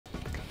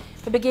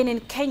We begin in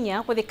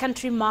Kenya, where the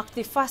country marked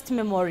the first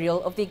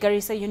memorial of the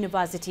Garissa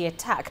University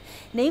attack.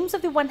 Names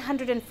of the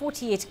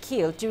 148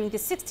 killed during the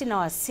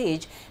 16-hour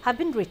siege have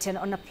been written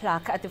on a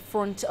plaque at the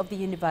front of the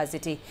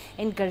university.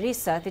 In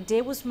Garissa, the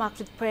day was marked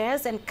with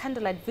prayers and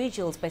candlelight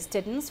vigils by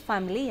students,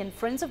 family and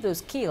friends of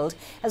those killed,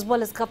 as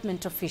well as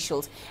government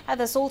officials.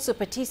 Others also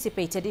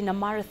participated in a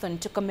marathon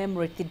to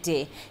commemorate the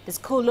day. The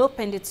school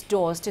opened its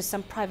doors to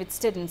some private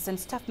students and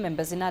staff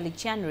members in early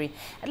January.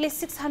 At least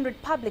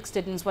 600 public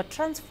students were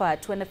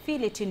transferred to an affiliate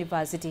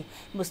university.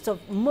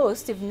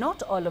 Most, if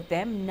not all of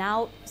them,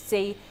 now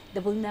say they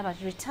will never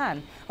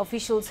return.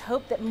 Officials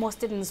hope that more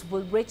students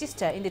will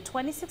register in the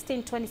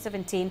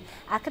 2016-2017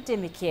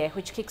 academic year,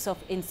 which kicks off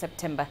in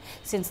September.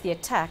 Since the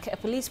attack, a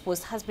police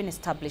post has been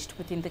established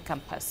within the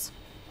campus.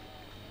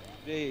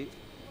 Very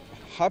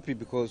happy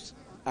because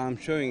I'm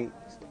showing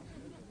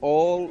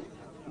all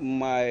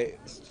my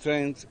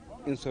strength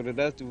in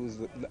solidarity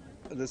with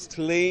the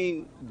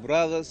slain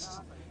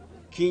brothers,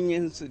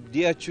 Kenyans,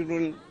 dear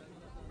children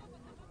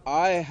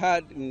I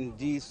had in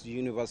this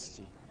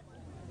university.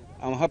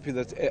 I'm happy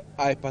that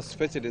I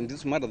participated in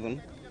this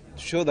marathon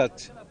to show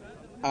that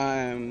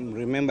I'm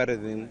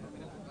remembering them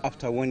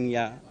after 1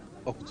 year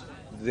of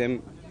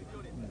them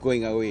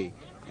going away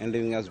and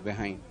leaving us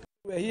behind.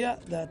 We're here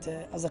that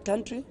as a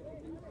country,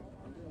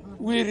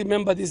 we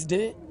remember this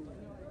day,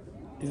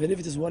 even if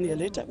it is 1 year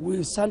later. We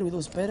will stand with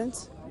those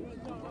parents.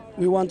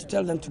 We want to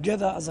tell them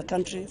together as a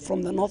country,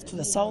 from the north to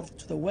the south,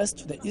 to the west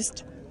to the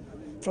east,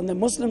 from the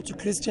Muslims to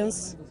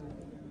Christians,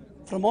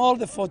 from all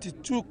the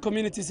 42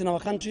 communities in our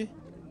country,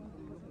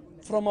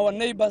 from our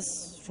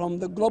neighbors, from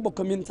the global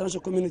community,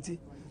 international community,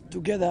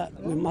 together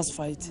we must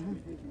fight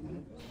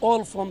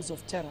all forms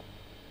of terror.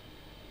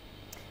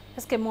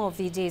 Let's get more of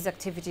the day's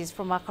activities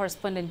from our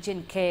correspondent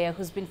Jane Kea,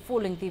 who's been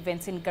following the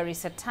events in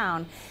Garissa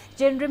town.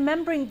 Jane,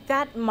 remembering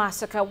that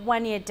massacre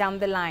 1 year down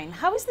the line,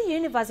 how is the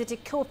university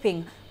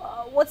coping?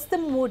 What's the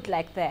mood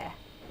like there?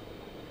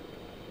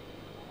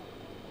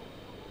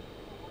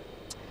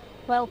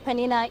 Well,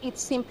 Penina,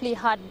 it's simply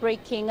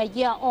heartbreaking. A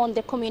year on,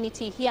 the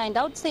community here, and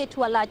I would say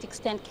to a large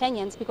extent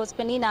Kenyans, because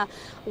Penina,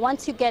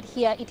 once you get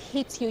here, it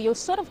hits you. You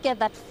sort of get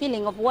that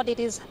feeling of what it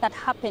is that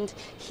happened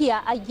here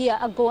a year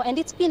ago, and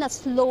it's been a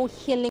slow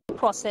healing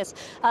process.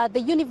 The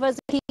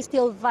university is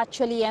still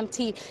virtually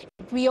empty.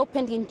 It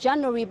reopened in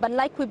January, but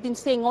like we've been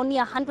saying, only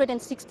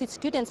 160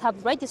 students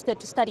have registered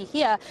to study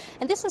here,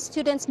 and these are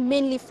students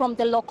mainly from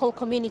the local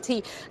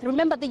community.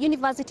 Remember, the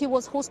university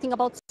was hosting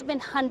about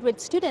 700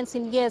 students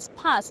in years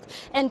past,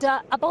 and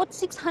about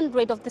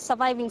 600 of the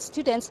surviving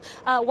students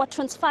were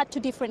transferred to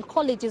different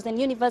colleges and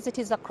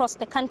universities across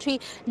the country.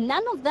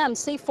 None of them,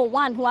 save for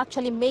one who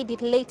actually made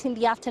it late in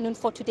the afternoon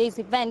for today's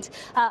event,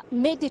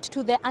 made it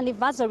to the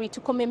anniversary to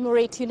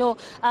commemorate,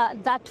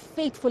 that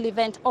fateful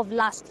event of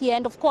last year.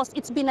 And of course,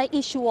 it's been an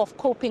issue of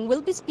coping.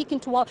 We'll be speaking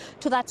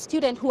to that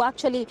student who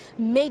actually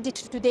made it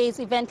to today's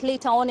event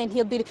later on, and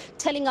he'll be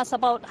telling us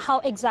about how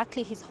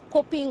exactly he's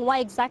coping, why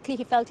exactly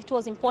he felt it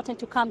was important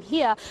to come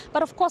here.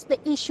 But of course, the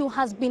issue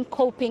has been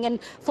coping, and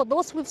for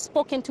those we've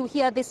spoken to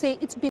here, they say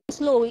it's been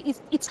slow,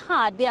 it's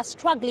hard, they are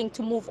struggling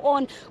to move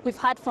on. We've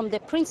heard from the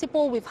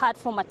principal, we've heard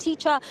from a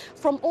teacher,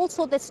 from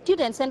also the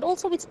students, and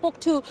also we spoke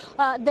to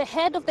the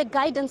head of the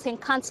guidance and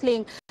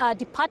counseling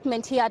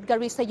department here at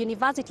Garissa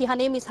University. Her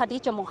name is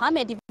Hadija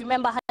Mohammed. If you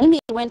remember, her name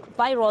went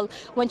viral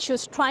when she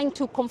was trying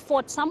to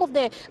comfort some of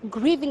the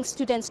grieving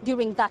students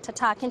during that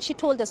attack, and she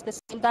told us the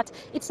same, that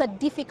it's a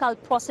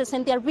difficult process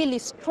and they're really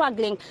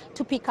struggling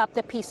to pick up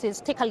the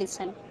pieces. Take a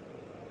listen.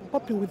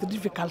 Coping with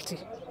difficulty,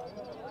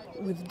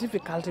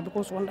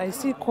 because when I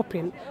see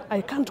coping,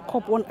 I can't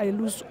cope when I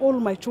lose all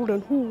my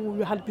children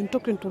who had been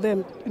talking to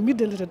them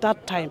immediately at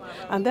that time.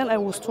 And then I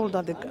was told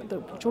that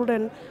the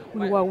children,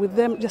 we were with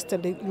them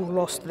yesterday, you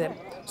lost them.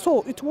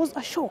 So it was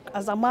a shock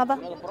as a mother,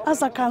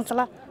 as a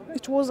counselor.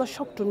 It was a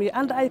shock to me,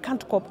 and I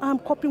can't cope. I'm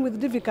coping with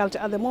difficulty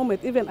at the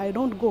moment. Even I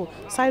don't go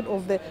side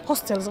of the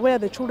hostels where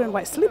the children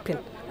were sleeping.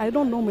 I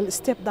don't normally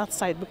step that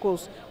side,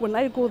 because when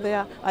I go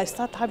there, I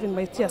start having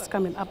my tears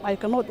coming up. I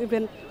cannot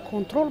even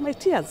control my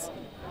tears.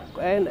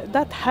 And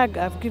that hug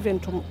I've given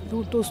to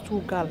those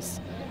two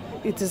girls,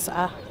 it is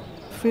a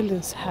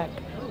feelings hug.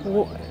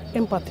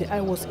 Empathy.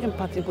 I was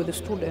empathy with the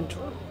student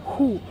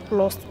who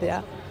lost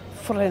their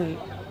friend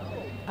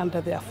and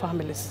their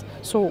families.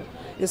 So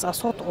it's a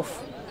sort of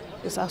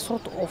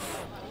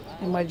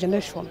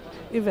imagination.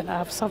 Even I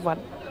have suffered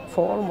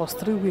for almost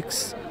 3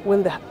 weeks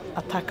when the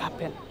attack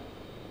happened.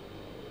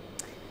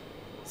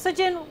 So,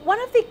 Jen,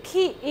 one of the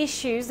key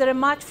issues that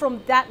emerged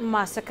from that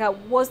massacre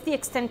was the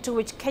extent to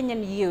which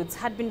Kenyan youths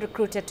had been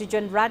recruited to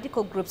join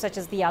radical groups such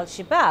as the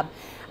Al-Shabaab.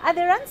 Are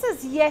there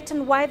answers yet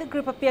on why the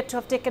group appeared to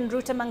have taken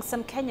root among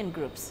some Kenyan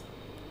groups?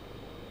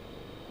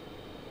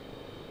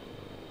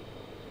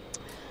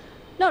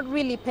 Not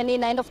really,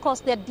 Penina, and of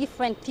course there are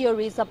different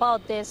theories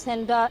about this,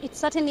 and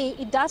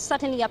it does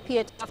certainly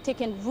appear to have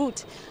taken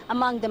root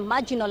among the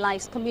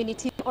marginalized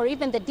communities. or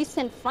even the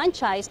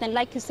disenfranchised. And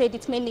like you said,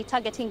 it's mainly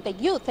targeting the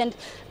youth. And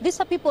these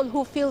are people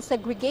who feel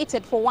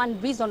segregated for one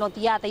reason or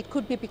the other. It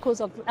could be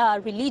because of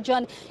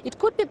religion. It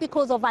could be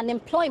because of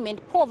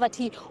unemployment,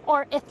 poverty,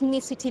 or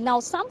ethnicity. Now,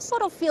 some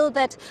sort of feel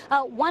that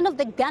one of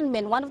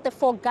the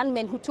 4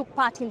 gunmen who took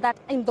part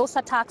in those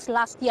attacks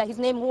last year, his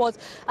name was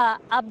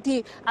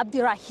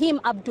Abdirahim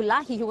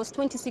Abdullahi. He was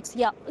 26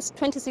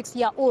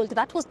 year old.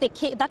 That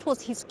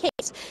was his case.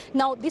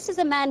 Now, this is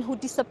a man who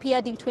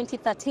disappeared in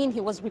 2013.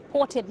 He was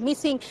reported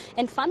missing,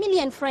 and family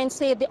and friends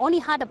say they only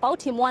heard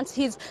about him once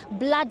his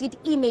bloodied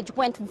image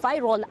went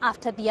viral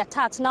after the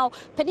attacks. Now,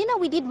 Penina,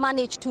 we did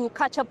manage to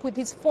catch up with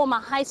his former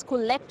high school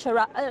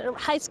lecturer,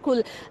 high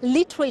school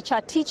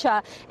literature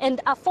teacher, and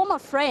a former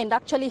friend,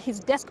 actually his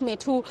desk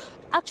mate, who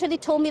actually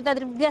told me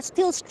that they're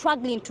still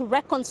struggling to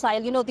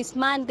reconcile, this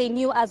man they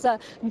knew as a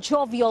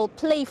jovial,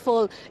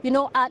 playful,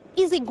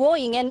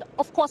 easygoing, and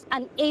of course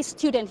an A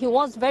student. He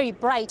was very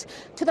bright,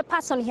 to the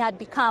person he had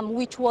become,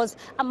 which was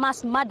a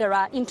mass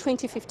murderer in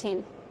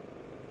 2015.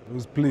 He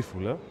was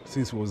playful,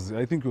 since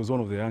I think he was one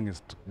of the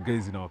youngest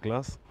guys in our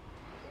class.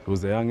 He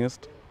was the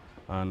youngest,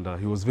 and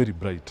he was very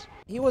bright.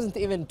 He wasn't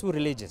even too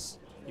religious,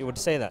 you would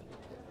say that.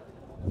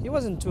 He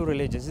wasn't too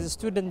religious. He's a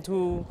student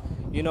who,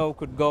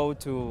 could go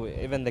to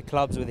even the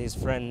clubs with his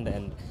friend,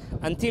 and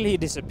until he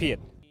disappeared.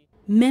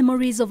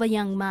 Memories of a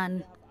young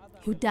man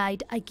who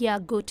died a year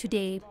ago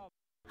today.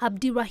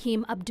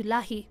 Abdirahim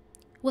Abdullahi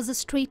was a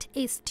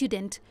straight-A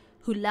student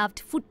who loved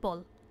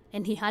football,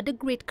 and he had a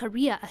great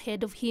career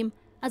ahead of him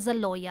as a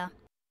lawyer.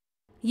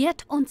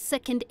 Yet on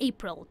 2nd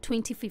April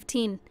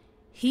 2015,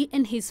 he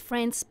and his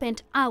friends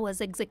spent hours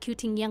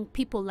executing young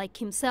people like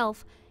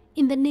himself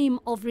in the name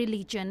of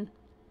religion.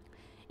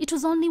 It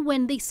was only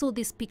when they saw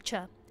this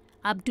picture,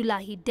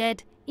 Abdullahi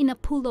dead in a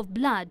pool of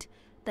blood,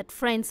 that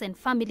friends and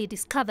family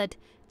discovered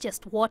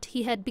just what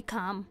he had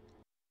become.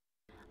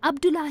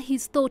 Abdullahi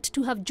is thought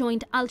to have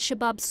joined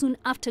Al-Shabaab soon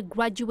after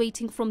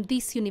graduating from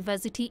this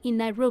university in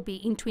Nairobi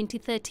in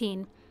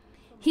 2013.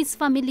 His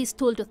families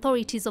told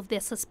authorities of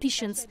their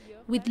suspicions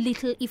with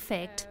little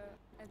effect.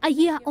 A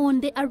year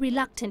on, they are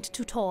reluctant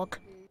to talk.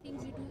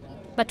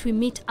 But we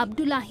meet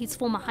Abdullahi's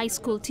former high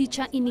school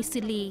teacher in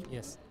Isili.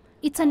 Yes.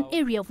 It's an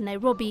area of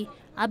Nairobi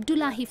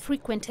Abdullahi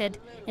frequented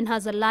and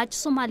has a large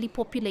Somali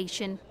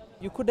population.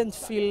 You couldn't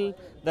feel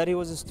that he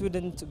was a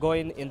student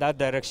going in that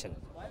direction.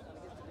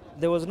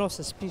 There was no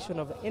suspicion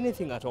of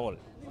anything at all.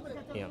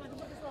 Yeah.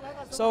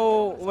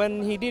 So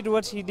when he did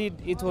what he did,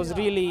 it was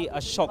really a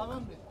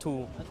shock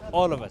to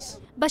all of us.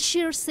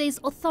 Bashir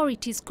says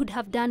authorities could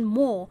have done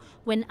more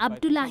when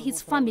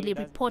Abdullahi's family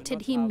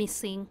reported him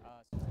missing.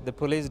 The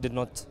police did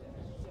not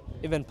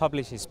even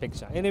publish his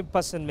picture. Any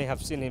person may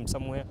have seen him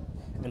somewhere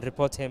and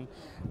report him,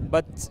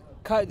 but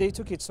they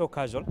took it so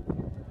casual.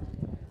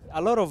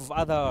 A lot of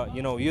other,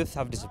 youth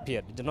have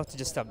disappeared, not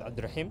just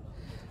Abdurrahim,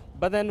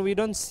 but then we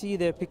don't see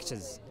their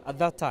pictures at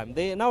that time.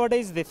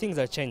 Nowadays, the things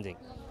are changing.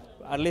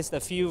 At least a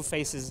few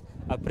faces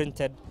are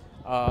printed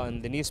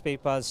in the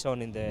newspapers,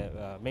 shown in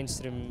the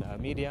mainstream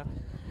media.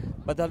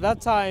 But at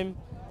that time,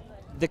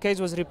 the case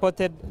was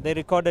reported, they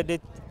recorded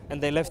it,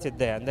 and they left it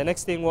there. And the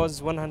next thing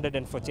was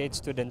 148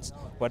 students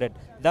were dead.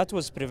 That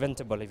was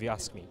preventable, if you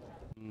ask me.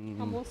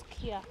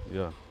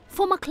 Yeah.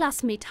 Former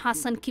classmate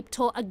Hassan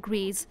Kipto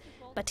agrees,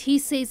 but he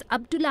says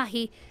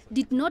Abdullahi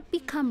did not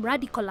become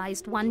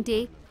radicalized one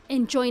day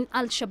and join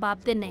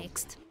Al-Shabaab the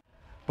next.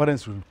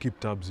 Parents will keep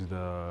tabs with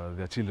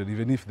their children,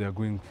 even if they're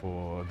going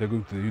to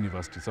the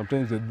university.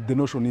 Sometimes the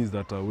notion is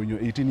that when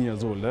you're 18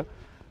 years old,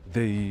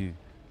 they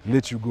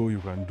let you go, you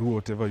can do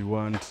whatever you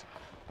want.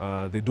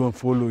 They don't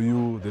follow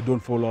you, they don't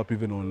follow up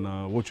even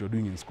on what you're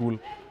doing in school,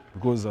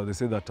 because they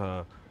say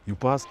that you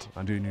passed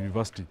and you're in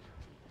university.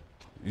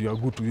 You are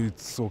good to it,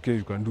 it's okay,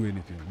 you can do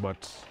anything.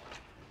 But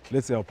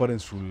let's say our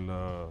parents should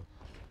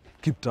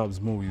keep tabs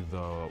more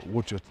with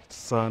what your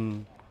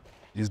son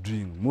is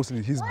doing.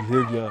 Mostly his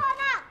behavior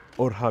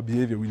or her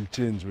behavior will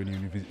change when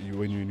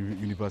you're in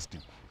university,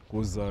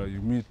 because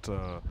you meet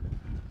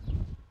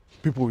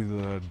people with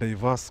a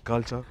diverse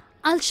culture.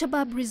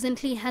 Al-Shabaab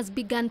recently has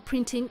begun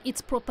printing its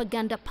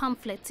propaganda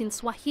pamphlets in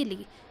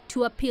Swahili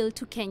to appeal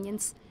to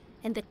Kenyans,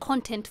 and the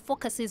content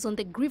focuses on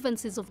the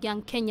grievances of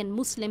young Kenyan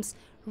Muslims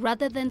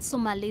rather than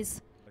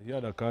Somalis. He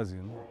had a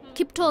cousin.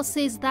 Kipto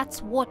says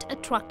that's what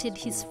attracted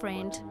his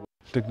friend.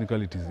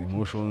 Technically it is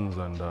emotions,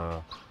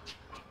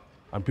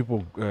 and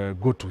people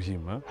go to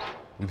him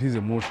with his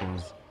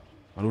emotions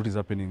and what is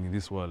happening in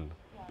this world.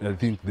 I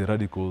think the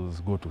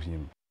radicals go to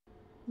him.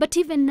 But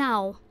even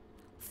now,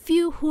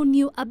 few who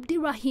knew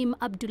Abdirahim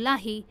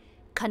Abdullahi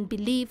can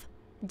believe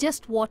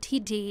just what he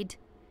did.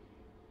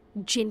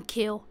 Jin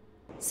Keo,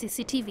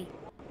 CCTV.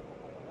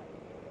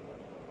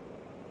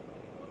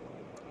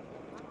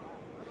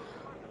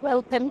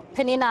 Well,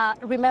 Penina,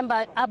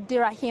 remember,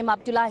 Abdirahim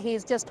Abdullahi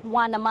is just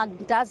one among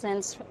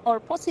dozens or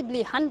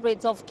possibly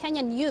hundreds of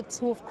Kenyan youths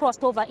who have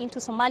crossed over into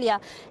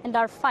Somalia and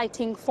are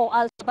fighting for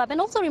Al-Shabaab.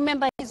 And also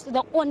remember, he's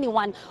the only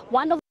one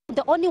of the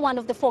the only one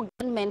of the 4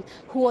 gunmen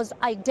who was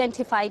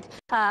identified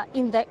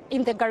in the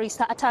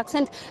Garissa attacks.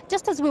 And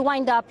just as we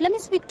wind up, let me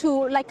speak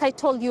to, like I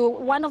told you,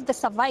 one of the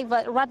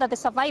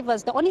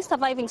survivors, the only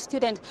surviving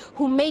student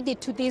who made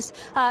it to this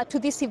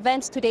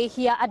event today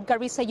here at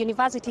Garissa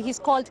University. He's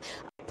called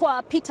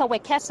Peter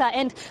Wekesa.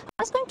 And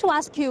I was going to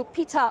ask you,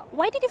 Peter,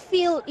 why did you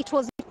feel it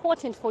was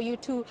important for you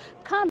to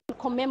come and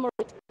commemorate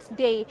this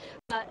day,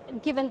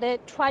 given the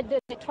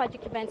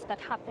tragic events that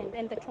happened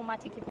and the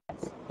traumatic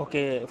events?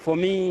 Okay, for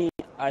me,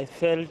 I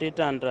felt it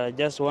and I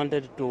just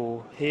wanted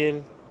to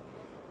heal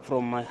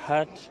from my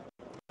heart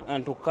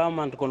and to come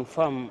and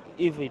confirm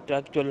if it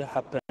actually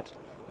happened.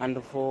 And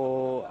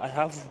I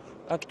have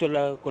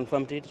actually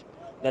confirmed it,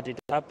 that it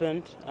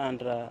happened,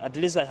 and at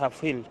least I have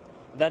healed.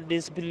 That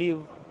disbelief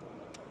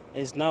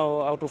is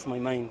now out of my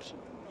mind.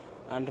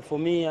 And for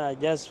me, I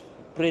just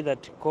pray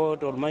that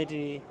God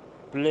Almighty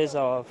bless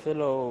our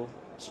fellow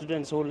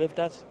students who left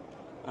us,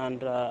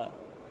 and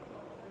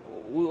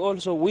we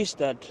also wish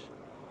that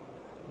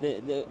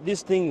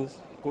these things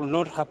could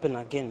not happen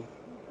again.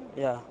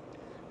 Yeah.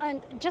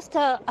 And just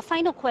a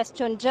final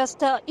question,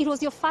 it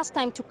was your first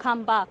time to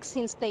come back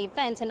since the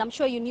event, and I'm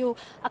sure you knew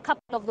a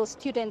couple of those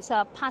students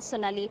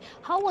personally.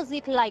 How was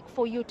it like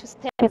for you to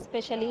step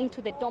especially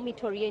into the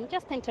dormitory and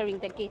just entering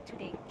the gate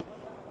today?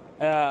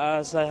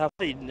 As I have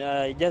said,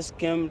 I just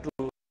came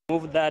to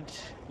remove that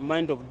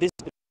mind of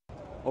disbelief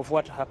of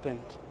what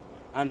happened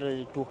and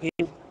to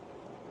heal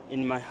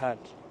in my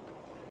heart.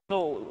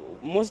 So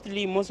most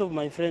of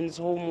my friends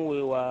whom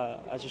we were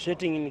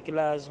associating in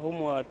class,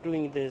 whom were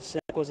doing the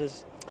same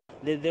courses,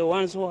 they're the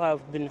ones who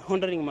have been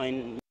haunting my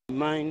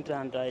mind,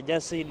 and I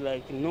just said,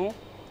 like, no,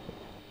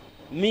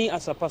 me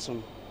as a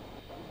person,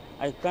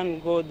 I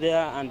can't go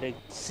there and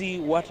see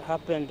what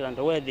happened and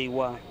where they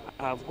were.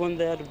 I have gone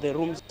there to the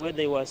rooms where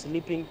they were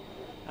sleeping,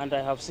 and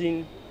I have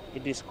seen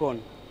it is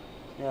gone.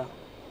 Yeah.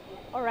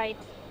 All right.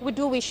 We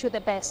do wish you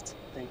the best.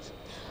 Thanks.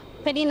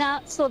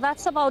 Penina, so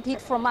that's about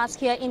it from us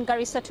here in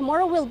Garissa.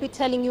 Tomorrow we'll be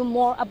telling you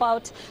more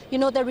about,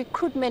 the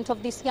recruitment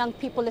of these young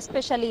people,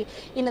 especially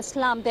in a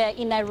slum there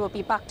in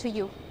Nairobi. Back to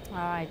you. All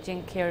right,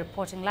 Jane Kay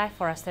reporting live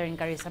for us there in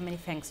Garissa. Many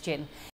thanks, Jane.